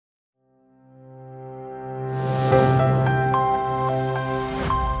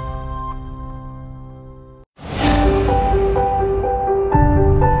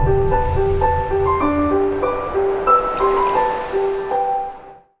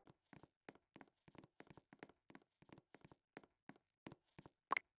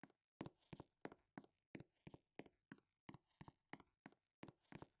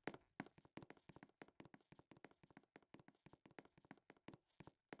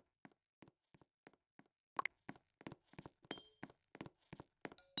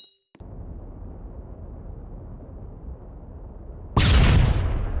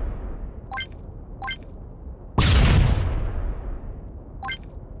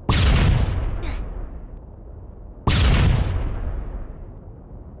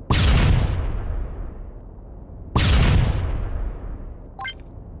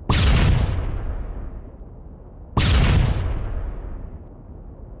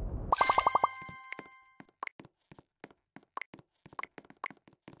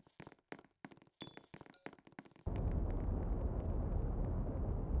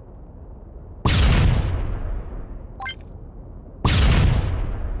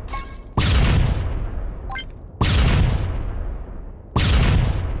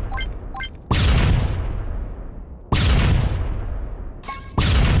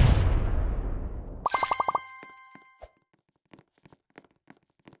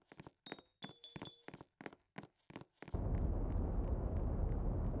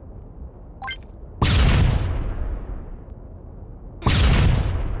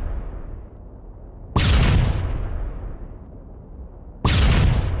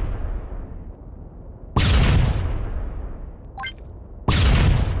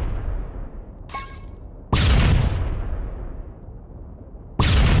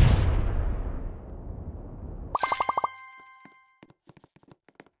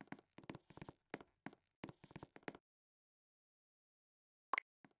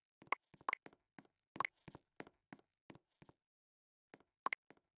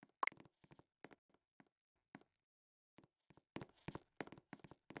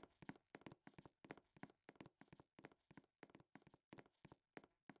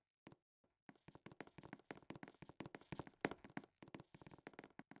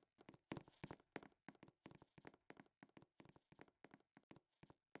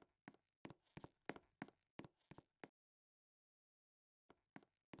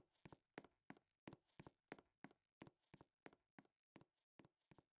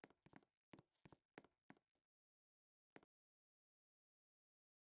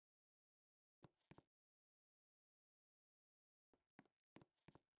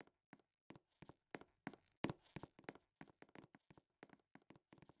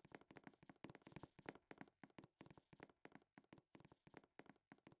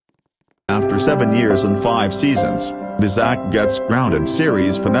7 years and 5 seasons, the Zach Gets Grounded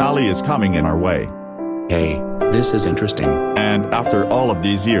series finale is coming in our way. Hey, this is interesting. And after all of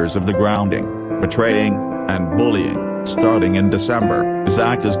these years of the grounding, betraying, and bullying, starting in December,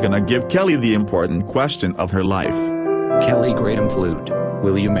 Zach is gonna give Kelly the important question of her life. Kelly Graham Flute,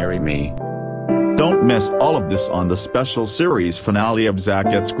 will you marry me? Don't miss all of this on the special series finale of Zach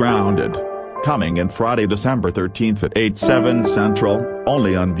Gets Grounded. Coming in Friday, December 13th at 8/7 Central,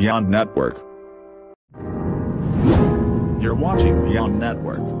 only on Beyond Network. You're watching Beyond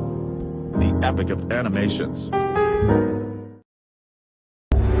Network, the epic of animations.